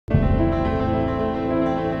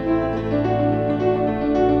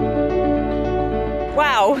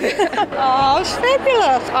wow. Oh, it's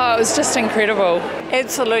fabulous. Oh, it was just incredible.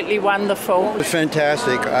 Absolutely wonderful. It's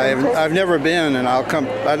fantastic. I've never been, and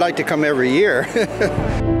I'd like to come every year.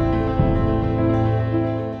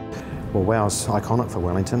 Well, WOW's iconic for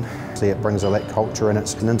Wellington. See, it brings all that culture, and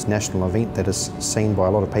it's an international event that is seen by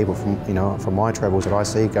a lot of people from my travels that I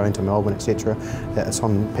see, going to Melbourne, etc. That it's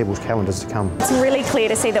on people's calendars to come. It's really clear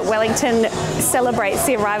to see that Wellington celebrates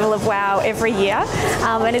the arrival of WOW every year,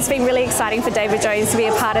 and it's been really exciting for David Jones to be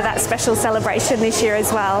a part of that special celebration this year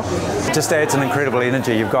as well. It just adds an incredible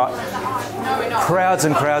energy. You've got crowds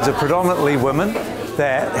and crowds of predominantly women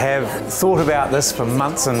that have thought about this for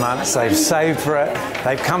months and months. They've saved for it,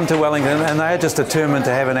 they've come to Wellington, and they are just determined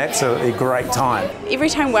to have an absolutely great time. Every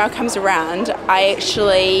time WOW comes around, I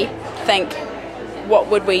actually think, what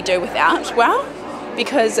would we do without WOW?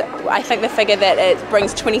 Because I think the figure that it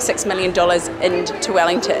brings $26 million into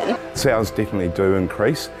Wellington. Sales definitely do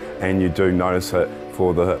increase, and you do notice it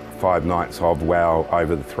for the 5 nights of WOW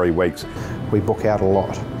over the 3 weeks. We book out a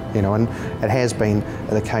lot. And it has been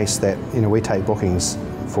the case that we're taking bookings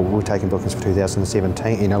for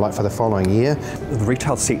 2017. Like for the following year. The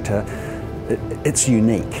retail sector, it's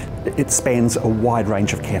unique. It spans a wide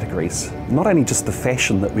range of categories. Not only just the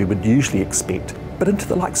fashion that we would usually expect, but into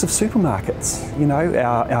the likes of supermarkets.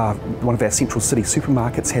 One of our central city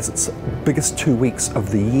supermarkets has its biggest 2 weeks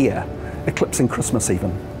of the year, eclipsing Christmas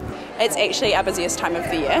even. It's actually our busiest time of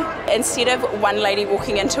the year. Instead of one lady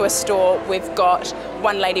walking into a store, we've got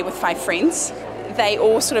one lady with 5 friends. They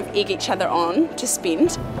all sort of egg each other on to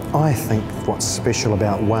spend. I think what's special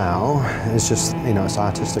about WOW is just, its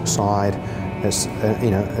artistic side, its,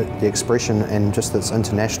 the expression and just its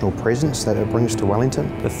international presence that it brings to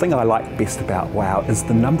Wellington. The thing I like best about WOW is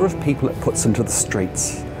the number of people it puts into the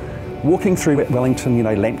streets. Walking through Wellington,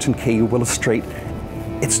 Lambton Quay, Willow Street,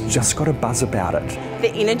 it's just got a buzz about it.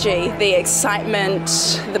 The energy, the excitement,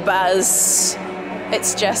 the buzz,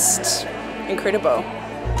 it's just incredible.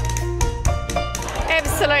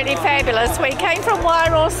 Absolutely fabulous. We came from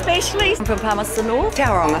Wairoa especially. I'm from Palmerston North.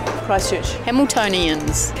 Tauranga. Christchurch.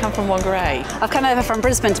 Hamiltonians. Come from Whangarei. I've come over from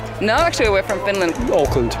Brisbane. No, actually we're from Finland.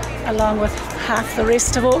 Auckland. Along with half the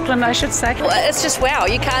rest of Auckland, I should say. Well, it's just wow.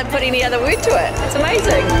 You can't put any other word to it. It's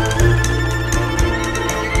amazing.